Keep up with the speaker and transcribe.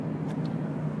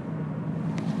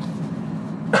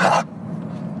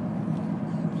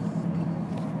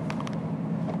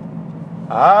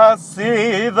I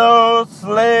see those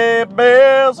sleigh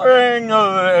bells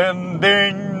ringling,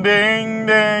 ding, ding,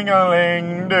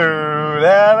 ding-a-ling, do,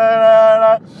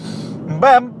 da-da-da-da,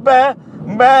 ba-ba,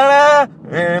 ba-da.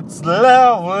 It's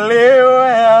lovely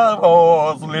when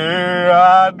four sleigh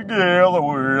ride together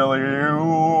with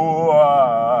you.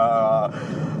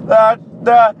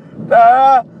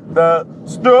 Da-da-da. The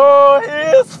snow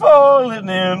is falling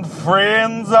and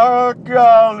friends are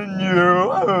calling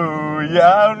you. Oh,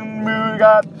 yeah, we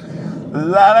got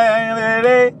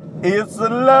la-da-da-da. It's a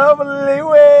lovely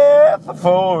weather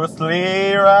for a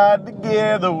sleigh ride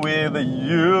together with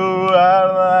you.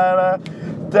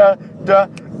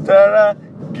 Da-da-da-da-da.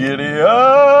 Giddy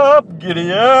up,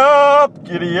 giddy up,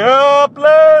 giddy up,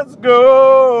 let's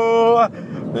go.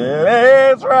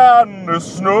 Let's ride in the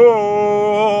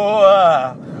snow.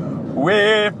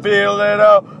 We feel it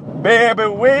up, baby,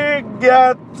 we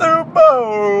got to bone.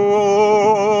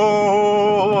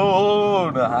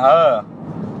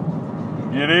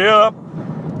 Giddy up,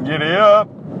 giddy up,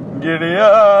 giddy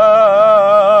up.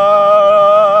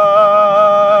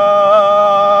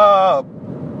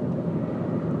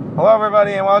 Hello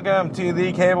everybody and welcome to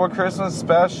the Cable Christmas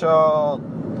Special,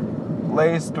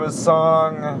 laced with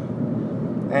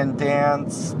song and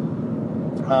dance.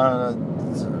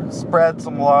 Spread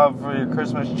some love for your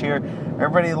Christmas cheer.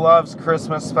 Everybody loves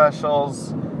Christmas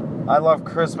specials. I love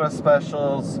Christmas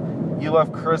specials. You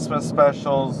love Christmas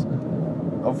specials.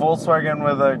 A Volkswagen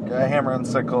with a hammer and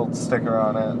sickle sticker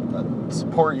on it.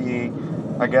 Support ye,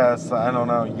 I guess. I don't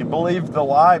know. You believe the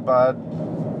lie, bud.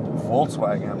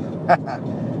 Volkswagen.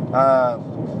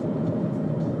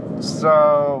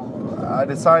 So I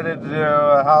decided to do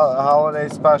a holiday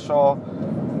special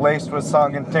laced with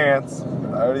song and dance.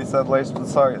 I already said laced with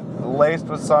song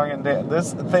and dance.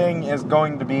 This thing is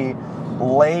going to be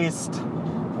laced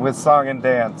with song and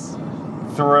dance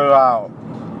throughout.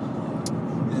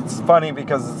 It's funny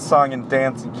because it's song and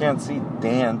dance. You can't see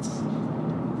dance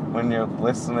when you're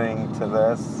listening to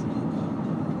this.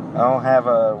 I don't have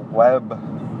a web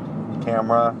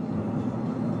camera.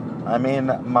 I'm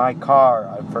in my car.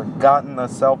 I've forgotten the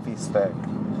selfie stick.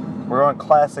 We're on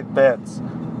classic bits.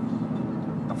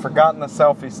 I've forgotten the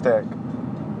selfie stick.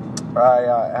 I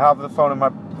have the phone in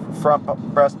my front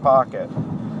breast pocket.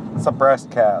 It's a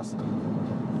breast cast.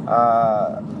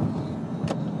 I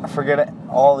forget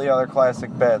all the other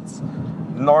classic bits.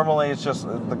 Normally it's just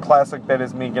the classic bit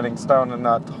is me getting stoned and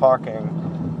not talking.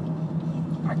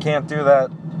 I can't do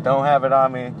that. Don't have it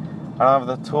on me. I don't have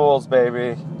the tools,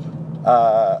 baby.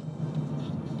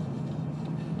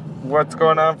 What's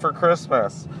going on for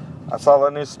Christmas? I saw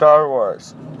the new Star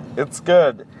Wars. It's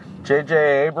good.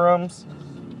 J.J. Abrams,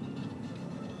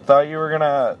 thought you were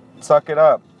gonna suck it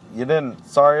up. You didn't.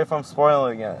 Sorry if I'm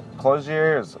spoiling it. Close your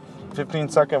ears.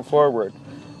 15-second forward.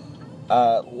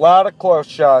 A lot of close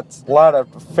shots. A lot of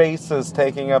faces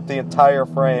taking up the entire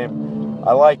frame.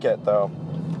 I like it, though.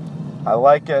 I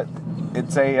like it.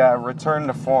 It's a return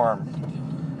to form.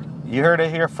 You heard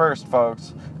it here first,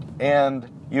 folks. And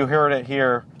you heard it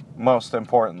here most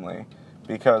importantly.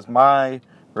 Because my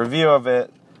review of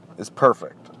it is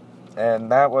perfect.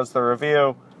 And that was the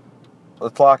review.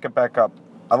 Let's lock it back up.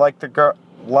 I like the girl.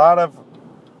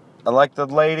 I like the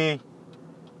lady.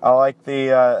 I like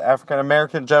the African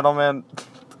American gentleman.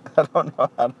 I don't know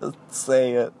how to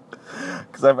say it.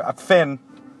 Because Finn.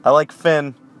 I like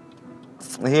Finn.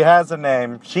 He has a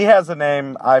name. She has a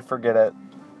name. I forget it.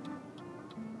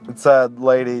 It's a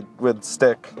lady with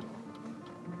stick.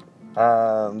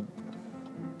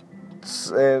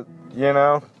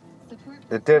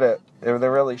 It did it. They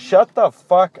really shut the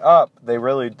fuck up. They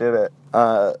really did it.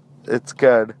 It's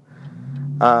good.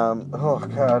 Oh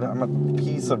god, I'm a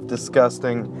piece of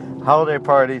disgusting holiday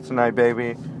party tonight,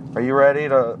 baby. Are you ready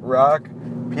to rock?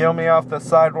 Peel me off the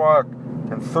sidewalk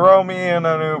and throw me in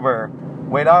an Uber.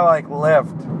 Wait, I like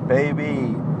Lyft,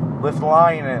 baby. Lyft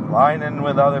lying in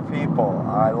with other people.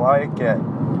 I like it.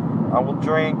 I will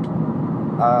drink.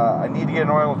 I need to get an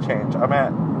oil change. I'm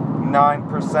at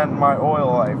 9% in my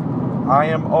oil life. I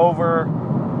am over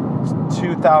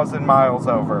 2,000 miles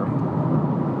over.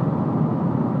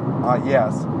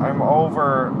 Yes, I'm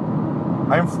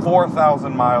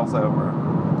 4,000 miles over.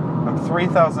 I'm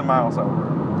 3,000 miles over.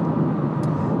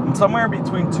 I'm somewhere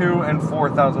between 2,000 and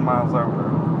 4,000 miles over.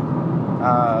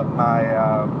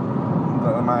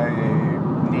 My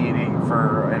needing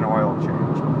for an oil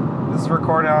change. This is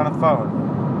recorded on a phone.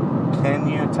 Can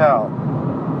you tell?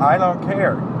 I don't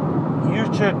care. You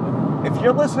should, if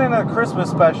you're listening to a Christmas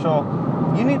special,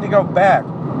 you need to go back.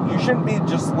 You shouldn't be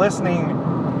just listening,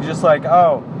 just like,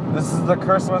 oh, this is the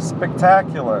Christmas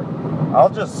spectacular. I'll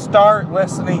just start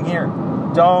listening here.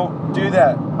 Don't do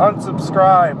that.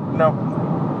 Unsubscribe. No,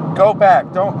 go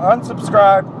back. Don't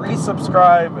unsubscribe,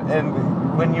 resubscribe, and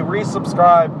when you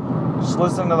resubscribe, just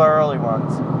listen to the early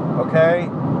ones. Okay?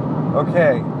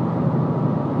 Okay.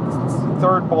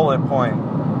 Third bullet point.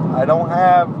 I don't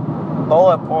have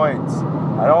bullet points.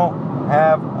 I don't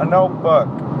have a notebook.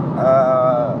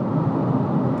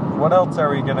 What else are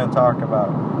we going to talk about?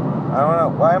 I don't know.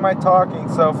 Why am I talking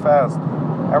so fast?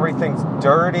 Everything's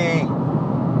dirty.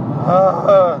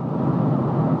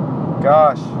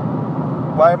 Gosh.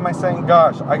 Why am I saying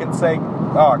gosh? I can say,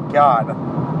 oh, God.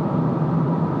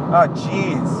 Oh,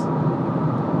 jeez.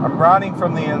 I'm rotting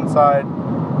from the inside.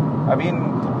 I've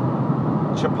eaten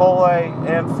Chipotle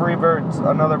and Freebirds,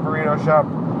 another burrito shop,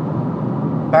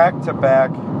 back to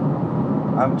back.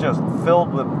 I'm just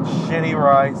filled with shitty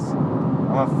rice.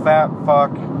 I'm a fat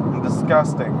fuck. I'm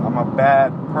disgusting. I'm a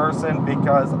bad person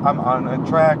because I'm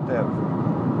unattractive.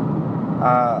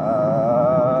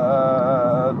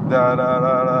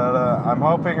 I'm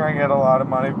hoping I get a lot of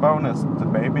money bonus,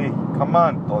 baby. Come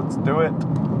on, let's do it.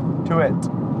 Do it.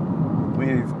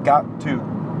 We've got to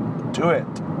do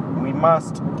it. We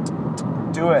must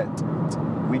do it.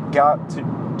 We got to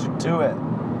do it.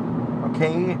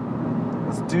 Okay?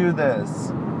 Let's do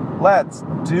this. Let's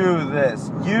do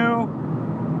this. You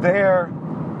there,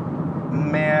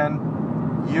 man,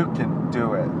 you can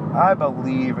do it. I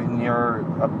believe in your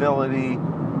ability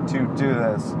to do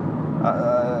this.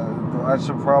 I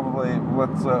should probably, we're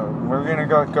gonna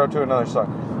go to another song.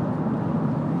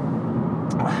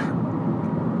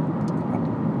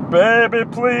 Baby,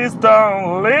 please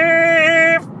don't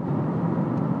leave.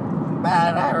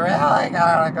 But I really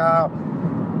gotta go.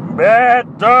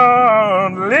 But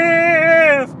don't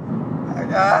leave. I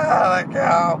gotta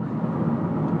go.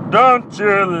 Don't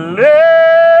you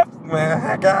leave. Man,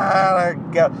 I gotta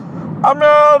go. I'm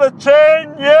gonna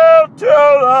chain you to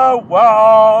the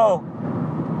wall.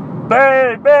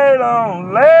 Baby,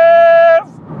 don't leave.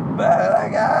 But I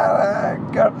gotta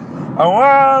go. I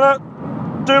wanna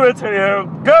do it till you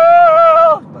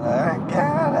go. I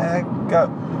gotta go.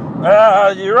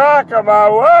 You rock my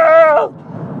world.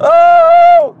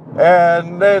 Oh,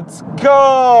 and it's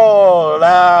cold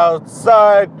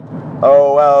outside.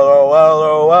 Oh, well, oh, well,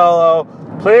 oh, well, oh.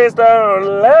 Please don't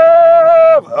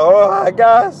leave. Oh, I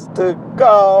got to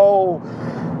go.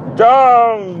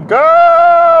 Don't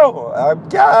go. I'm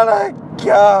gonna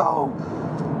go.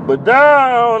 But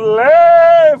don't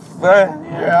leave. And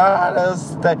you gotta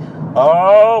stay.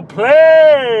 Oh,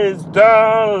 please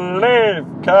don't leave,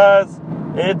 'cause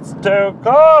it's too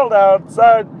cold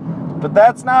outside. But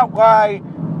that's not why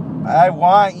I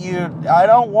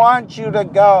don't want you to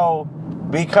go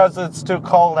because it's too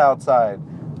cold outside.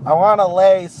 I want to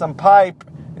lay some pipe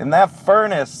in that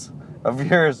furnace of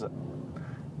yours.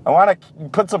 I want to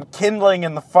put some kindling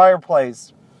in the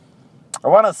fireplace. I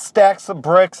want to stack some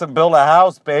bricks and build a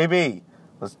house, baby.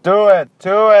 Let's do it.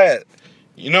 Do it.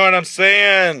 You know what I'm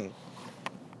saying?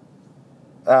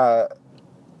 I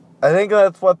think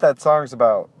that's what that song's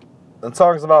about. That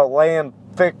song's about laying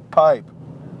thick pipe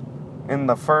in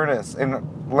the furnace and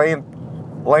laying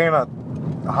a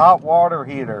hot water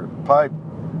heater pipe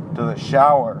to the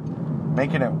shower,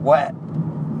 making it wet.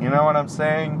 You know what I'm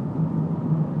saying?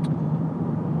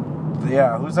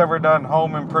 Yeah, who's ever done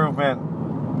home improvement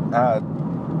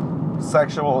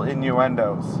sexual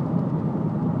innuendos?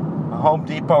 Home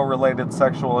Depot related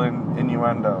sexual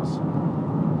innuendos.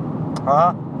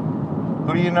 Huh?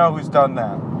 Who do you know who's done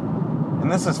that? And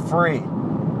this is free.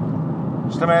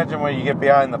 Just imagine when you get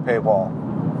behind the paywall.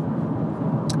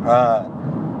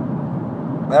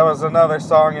 That was another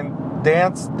song and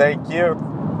dance. Thank you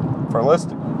for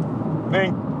listening.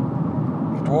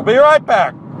 We'll be right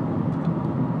back.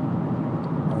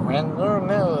 When you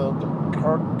need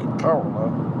Coca-Cola,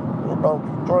 you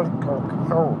don't drink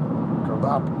Coca-Cola. Because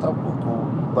I'm telling you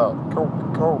that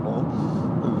Coca-Cola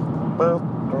is the best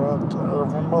drink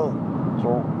ever made.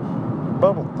 So,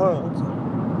 better things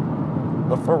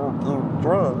before you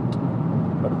drink,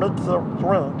 and mix your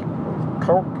drink with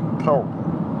Coca-Cola.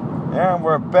 And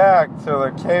we're back to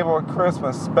the Cable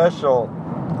Christmas special.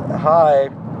 Hi.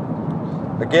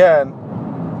 Again.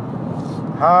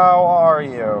 How are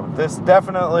you? This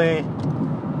definitely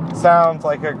sounds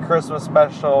like a Christmas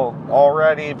special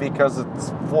already because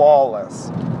it's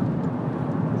flawless.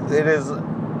 It is,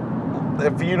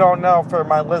 if you don't know, for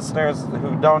my listeners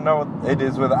who don't know, it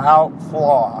is without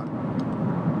flaw.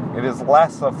 It is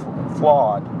less of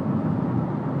flawed.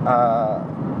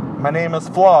 My name is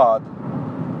Flawed.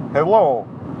 Hello.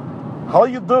 How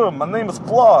you doing? My name is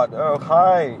Flawed. Oh,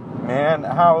 hi, man.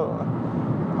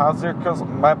 How's your Christmas?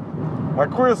 My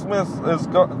Christmas is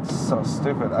so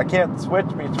stupid. I can't switch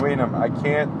between them. I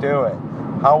can't do it.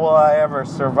 How will I ever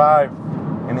survive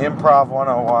in Improv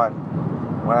 101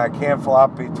 when I can't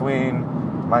flop between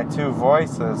my two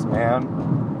voices, man.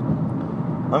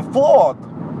 I'm Flood.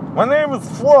 My name is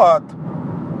Flood.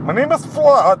 My name is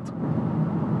Flood.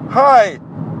 Hi,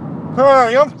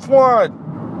 I'm Flood.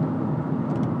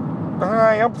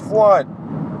 Hi, I'm Flood.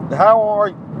 How are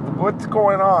you? What's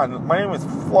going on? My name is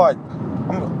Flood.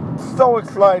 I'm so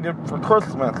excited for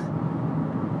Christmas.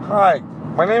 Hi,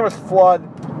 my name is Flood.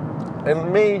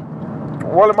 And me,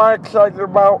 what am I excited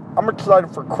about? I'm excited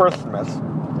for Christmas.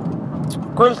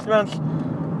 Christmas,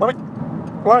 let me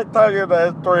tell you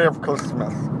the history of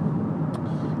Christmas.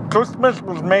 Christmas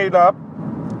was made up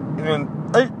in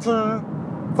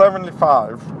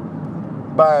 1875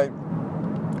 by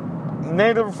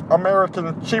Native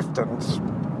American chieftains,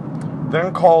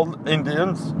 then called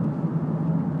Indians.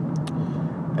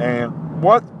 And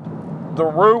what the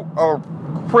root of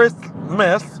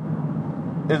Christmas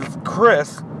is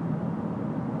Chris,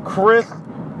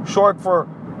 short for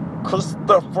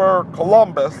Christopher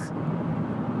Columbus,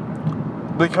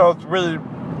 because we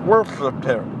worshipped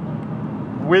him.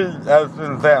 We, as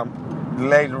in them,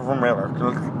 Native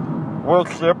Americans,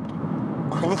 worshipped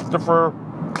Christopher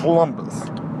Columbus,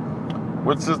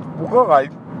 which is why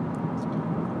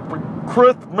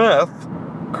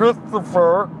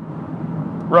Christopher,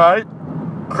 right?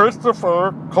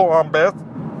 Christopher Columbus,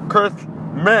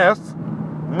 Christmas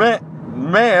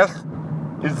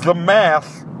is the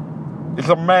mass. It's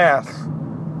a mass.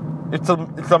 It's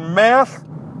a mass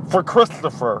for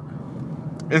Christopher.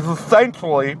 It's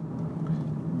essentially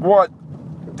what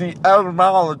the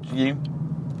etymology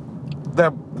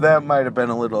that might have been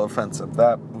a little offensive.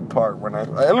 That part when the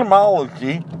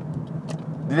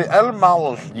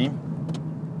etymology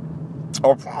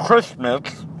of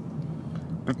Christmas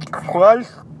is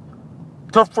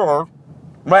Christopher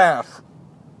Mass.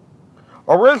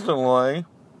 Originally,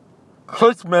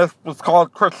 Christmas was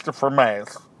called Christopher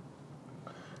Mass.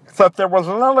 Except there was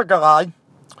another guy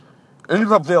in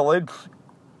the village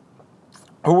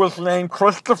who was named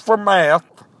Christopher Mass.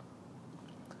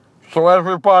 So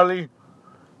everybody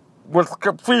was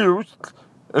confused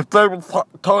if they were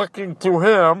talking to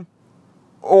him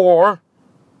or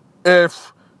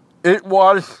if it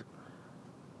was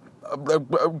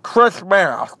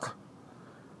Christmas.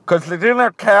 Because they didn't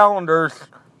have calendars,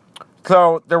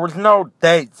 so there was no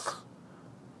dates.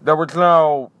 There was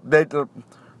no, so they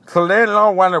didn't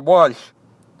know when it was.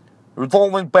 It was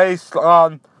only based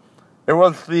on, it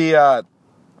was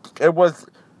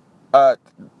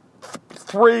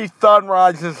 3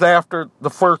 sunrises after the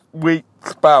first wheat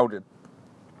sprouted.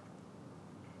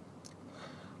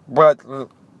 But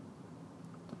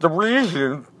the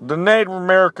reason the Native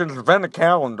Americans invented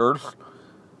calendars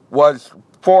was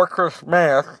for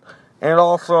Christmas, and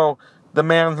also the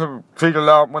man who figured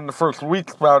out when the first wheat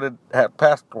sprouted had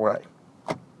passed away.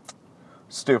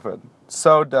 Stupid.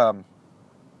 So dumb.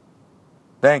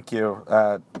 Thank you,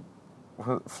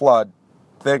 Flood.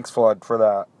 Thanks, Flood, for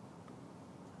that.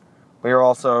 But you're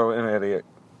also an idiot.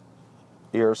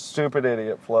 You're a stupid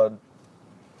idiot, Flood.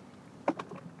 I'm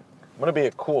gonna be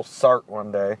a cool sart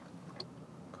one day.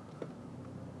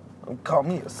 Call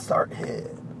me a sart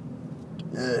head.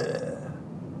 Yeah.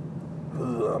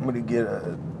 I'm gonna get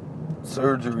a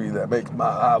surgery that makes my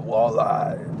eye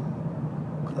wall-eyed.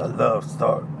 I love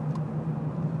sart.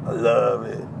 I love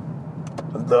it.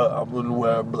 I'm gonna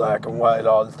wear black and white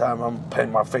all the time. I'm gonna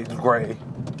paint my face gray.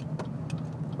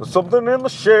 There's something in the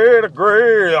shade of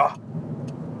gray.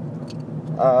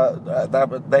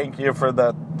 Thank you for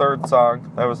that third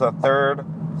song. That was the third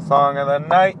song of the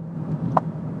night.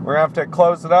 We're gonna have to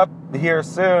close it up here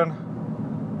soon.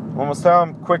 Almost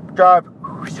home. Quick drive.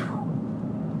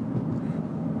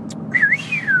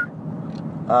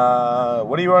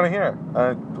 What do you want to hear?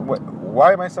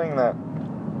 Why am I saying that?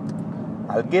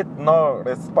 I'll get no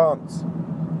response.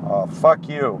 Oh, fuck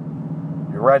you.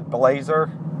 You red blazer.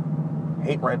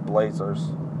 Hate red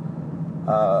blazers.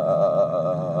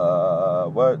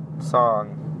 What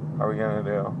song are we gonna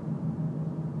do?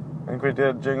 I think we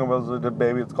did Jingle Bells, we did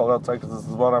Baby It's Cold Outside, because this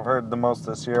is what I've heard the most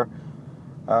this year.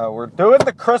 We're doing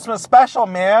the Christmas special,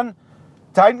 man.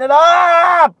 Tighten it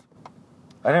up!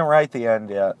 I didn't write the end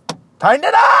yet. Tighten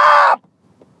it up!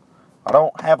 I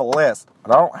don't have a list. I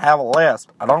don't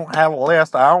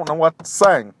know what to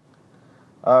sing.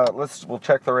 We'll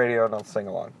check the radio and I'll sing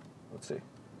along. Let's see.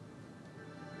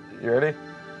 You ready?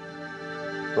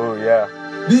 Oh, yeah.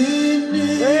 Believe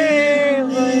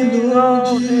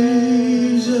on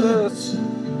Jesus,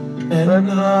 and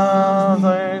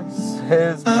nothing's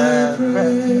his man.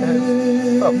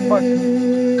 Oh, fuck.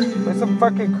 Play some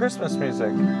fucking Christmas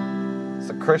music.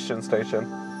 It's a Christian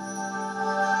station.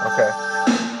 Okay.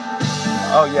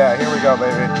 Oh yeah, here we go,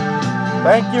 baby.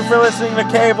 Thank you for listening to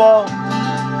Cable.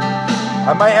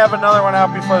 I might have another one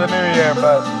out before the new year,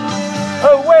 but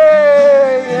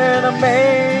away in a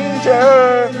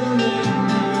manger,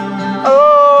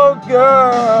 oh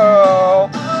girl,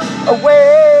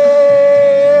 away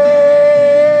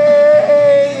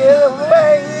in a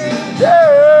manger,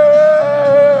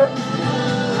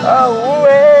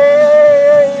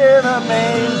 away in a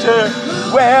manger,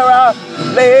 where I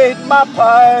laid my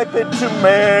pipe into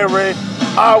Mary.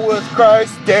 I was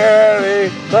Christ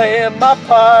dearly, laying my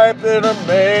pipe in a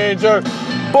manger.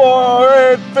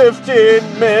 Born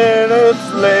 15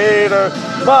 minutes later,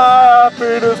 my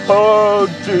Peter's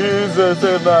poked Jesus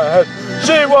in the head.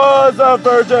 She was a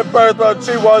virgin birth, but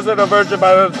she wasn't a virgin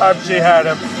by the time she had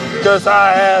him. Cause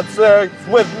I had sex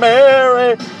with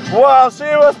Mary while she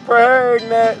was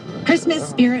pregnant. Christmas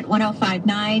Spirit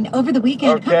 105.9. Over the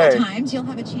weekend, a couple times, you'll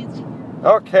have a chance to...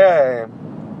 Okay.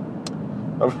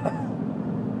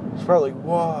 It's probably,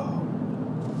 whoa.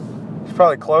 Should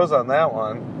probably close on that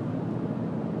one.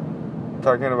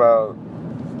 Talking about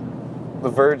the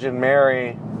Virgin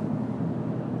Mary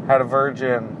had a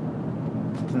virgin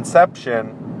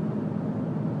conception,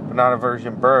 but not a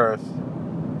virgin birth,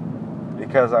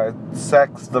 because I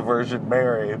sexed the Virgin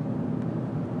Mary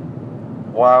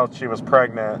while she was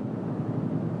pregnant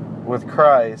with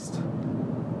Christ.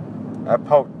 I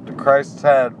poked Christ's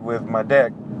head with my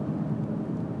dick.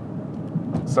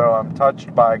 So I'm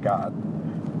touched by God.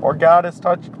 Or God is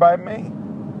touched by me.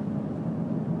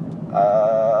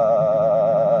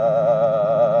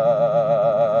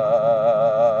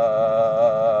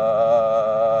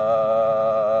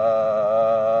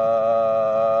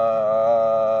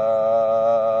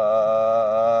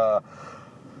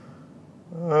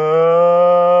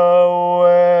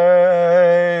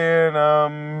 Away in a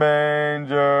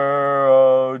manger,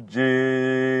 oh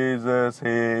Jesus,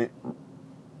 he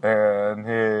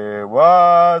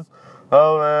was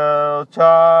a little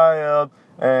child,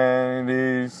 and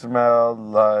he smelled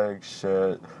like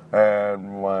shit.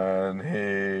 And when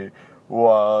he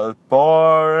was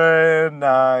born,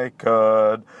 I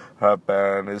could have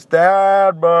been his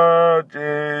dad, but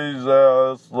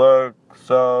Jesus looked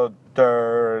so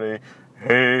dirty,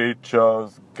 he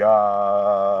chose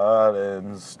God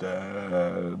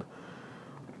instead.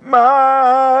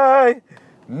 My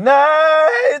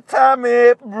nighttime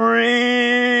it breathes.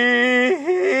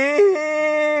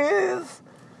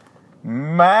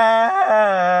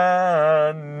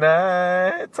 My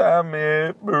nighttime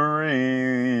it breathes.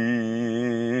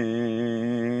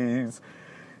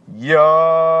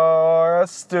 You're a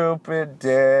stupid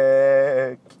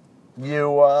dick.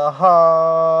 You a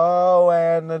hoe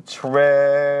and a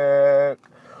trick.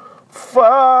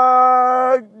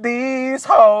 Fuck these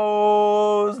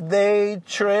hoes, they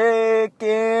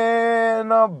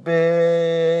trickin' a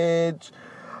bitch.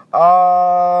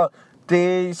 All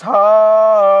these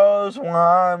hoes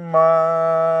want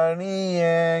money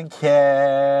and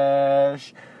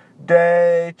cash.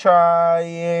 They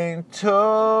trying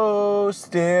to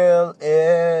steal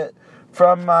it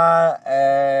from my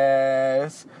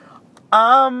ass.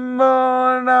 I'm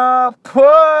gonna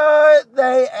put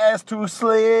they ass to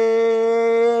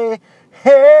sleep.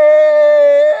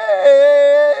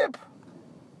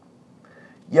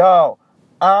 Yo,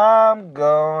 I'm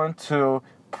going to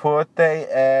put they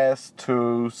ass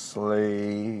to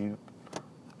sleep.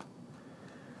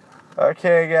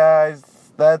 Okay,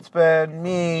 guys, that's been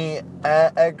me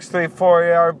at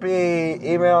X34ERB.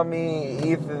 Email me,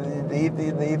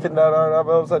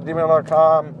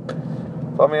 ethan.arnabels@gmail.com.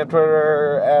 Follow me on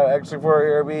Twitter at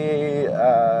X34ERB.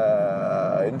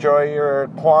 Enjoy your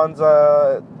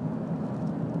Kwanzaa.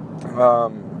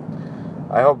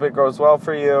 I hope it goes well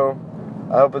for you.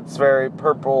 I hope it's very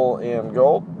purple and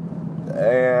gold.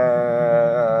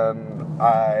 And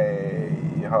I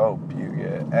hope you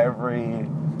get everything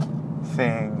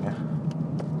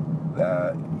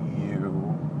that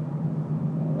you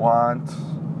want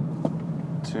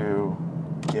to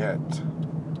get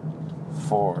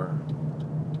for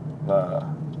the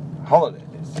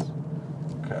holidays,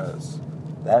 because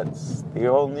that's the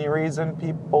only reason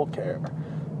people care,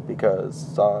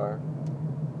 because our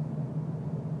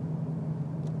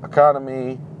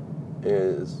economy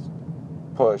is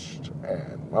pushed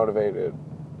and motivated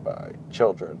by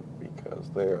children,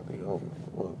 because they're the only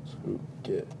ones who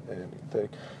get anything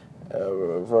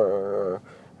ever,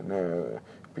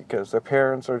 because their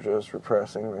parents are just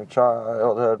repressing their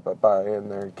childhood by buying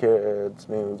their kids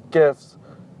new gifts.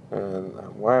 And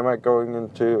why am I going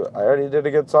into... I already did a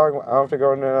good song. I don't have to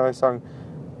go into another song.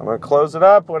 I'm going to close it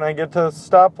up when I get to the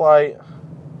stoplight.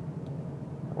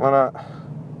 I'm going to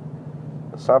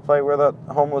Stop fighting where the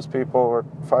homeless people were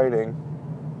fighting.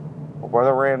 Where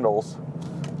the Randalls.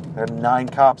 There are 9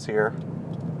 cops here.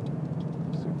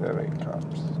 Let's see if they have 8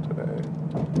 cops today.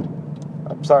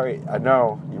 I'm sorry, I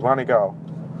know. You want to go.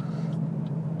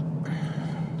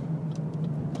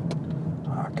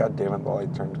 Oh, God damn it, the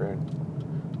light turned green.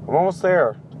 I'm almost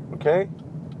there, okay?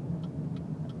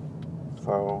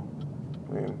 So,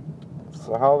 I mean, it's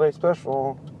a holiday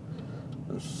special.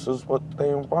 This is what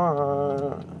they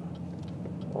want.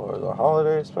 Or the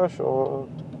holiday special.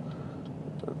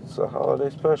 It's a holiday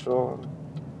special.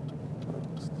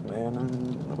 It's the man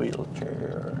in the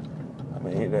wheelchair. I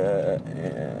made it.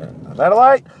 And that a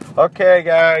light. Okay,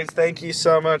 guys. Thank you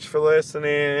so much for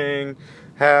listening.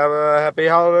 Have a happy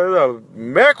holiday.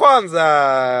 Merry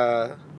Kwanzaa.